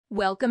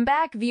Welcome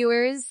back,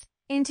 viewers!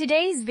 In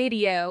today's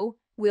video,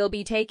 we'll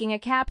be taking a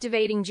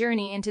captivating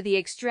journey into the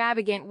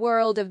extravagant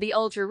world of the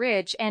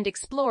ultra-rich and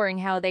exploring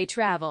how they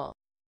travel.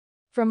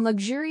 From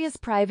luxurious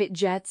private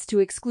jets to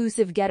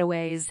exclusive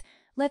getaways,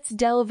 let's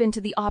delve into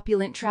the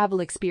opulent travel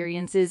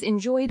experiences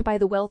enjoyed by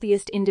the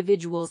wealthiest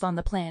individuals on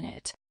the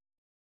planet.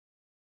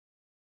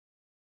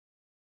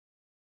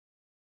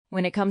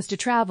 When it comes to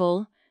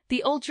travel,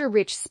 the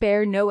ultra-rich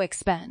spare no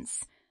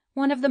expense.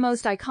 One of the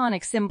most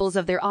iconic symbols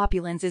of their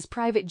opulence is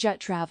private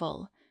jet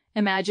travel.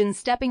 Imagine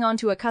stepping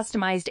onto a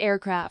customized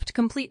aircraft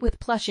complete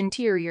with plush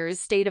interiors,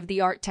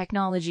 state-of-the-art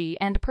technology,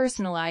 and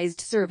personalized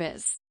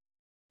service.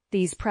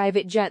 These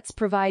private jets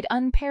provide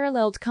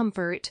unparalleled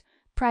comfort,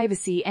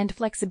 privacy, and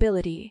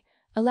flexibility,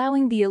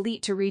 allowing the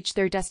elite to reach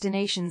their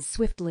destinations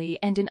swiftly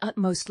and in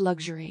utmost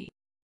luxury.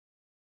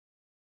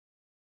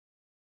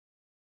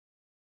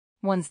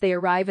 Once they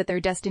arrive at their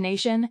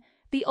destination,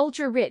 the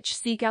ultra-rich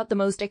seek out the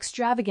most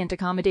extravagant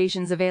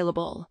accommodations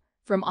available.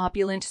 From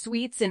opulent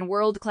suites in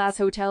world-class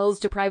hotels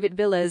to private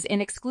villas in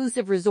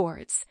exclusive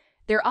resorts,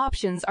 their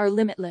options are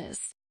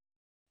limitless.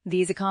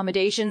 These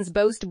accommodations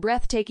boast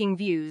breathtaking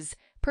views,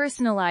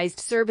 personalized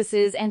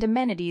services, and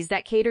amenities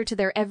that cater to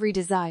their every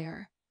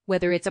desire.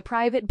 Whether it's a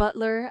private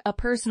butler, a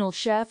personal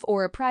chef,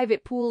 or a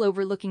private pool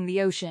overlooking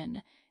the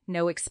ocean,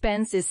 no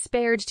expense is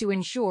spared to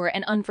ensure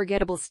an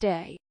unforgettable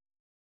stay.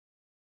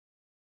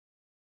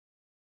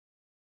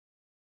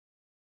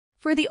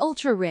 For the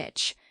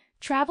ultra-rich,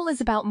 travel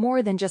is about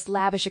more than just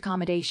lavish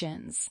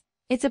accommodations.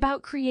 It's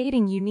about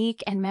creating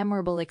unique and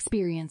memorable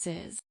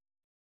experiences.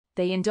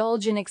 They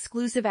indulge in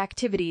exclusive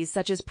activities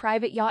such as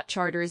private yacht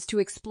charters to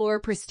explore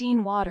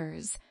pristine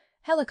waters,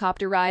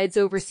 helicopter rides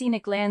over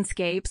scenic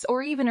landscapes,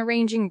 or even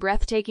arranging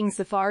breathtaking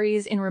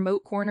safaris in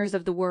remote corners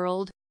of the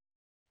world.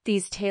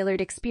 These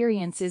tailored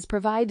experiences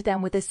provide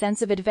them with a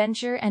sense of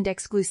adventure and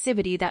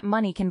exclusivity that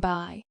money can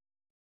buy.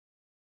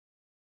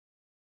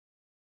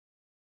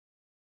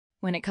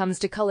 When it comes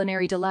to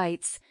culinary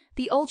delights,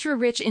 the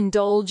ultra-rich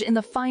indulge in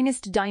the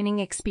finest dining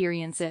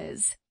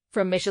experiences.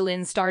 From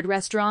Michelin-starred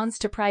restaurants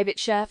to private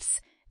chefs,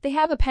 they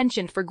have a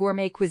penchant for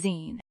gourmet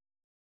cuisine.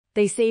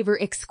 They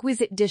savor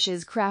exquisite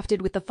dishes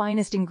crafted with the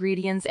finest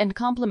ingredients and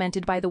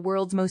complemented by the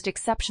world's most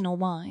exceptional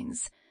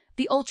wines.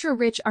 The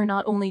ultra-rich are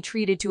not only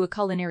treated to a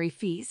culinary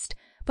feast,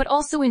 but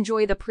also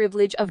enjoy the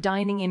privilege of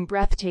dining in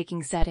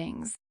breathtaking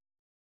settings.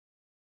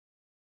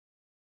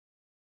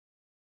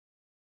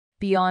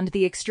 Beyond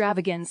the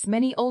extravagance,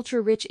 many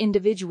ultra-rich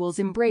individuals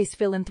embrace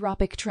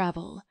philanthropic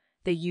travel.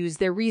 They use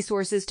their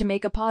resources to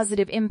make a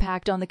positive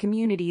impact on the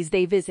communities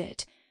they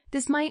visit.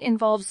 This might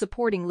involve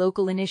supporting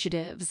local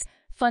initiatives,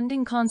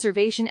 funding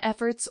conservation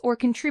efforts, or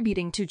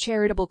contributing to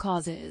charitable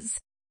causes.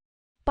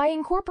 By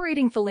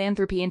incorporating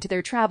philanthropy into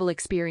their travel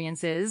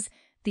experiences,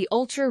 the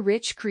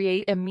ultra-rich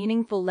create a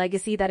meaningful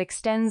legacy that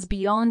extends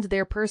beyond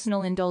their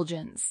personal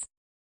indulgence.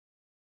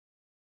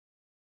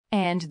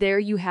 And there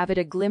you have it,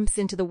 a glimpse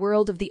into the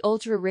world of the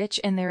ultra-rich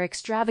and their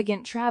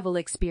extravagant travel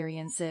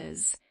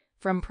experiences.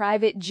 From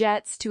private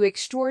jets to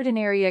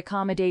extraordinary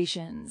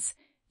accommodations,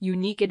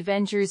 unique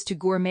adventures to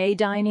gourmet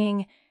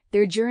dining,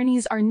 their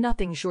journeys are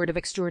nothing short of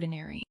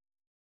extraordinary.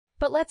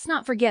 But let's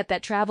not forget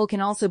that travel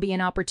can also be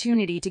an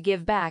opportunity to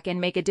give back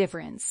and make a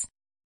difference.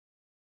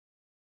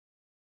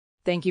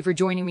 Thank you for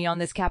joining me on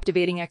this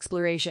captivating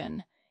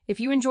exploration.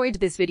 If you enjoyed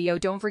this video,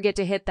 don't forget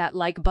to hit that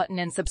like button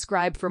and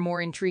subscribe for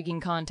more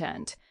intriguing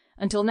content.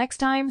 Until next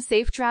time,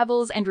 safe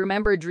travels, and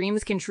remember,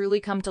 dreams can truly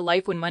come to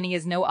life when money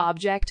is no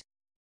object.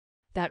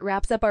 That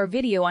wraps up our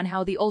video on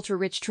how the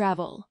ultra-rich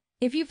travel.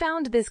 If you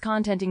found this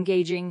content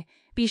engaging,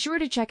 be sure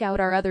to check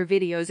out our other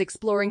videos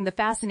exploring the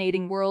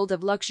fascinating world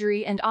of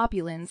luxury and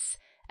opulence.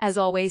 As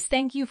always,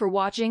 thank you for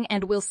watching,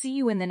 and we'll see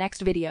you in the next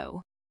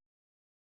video.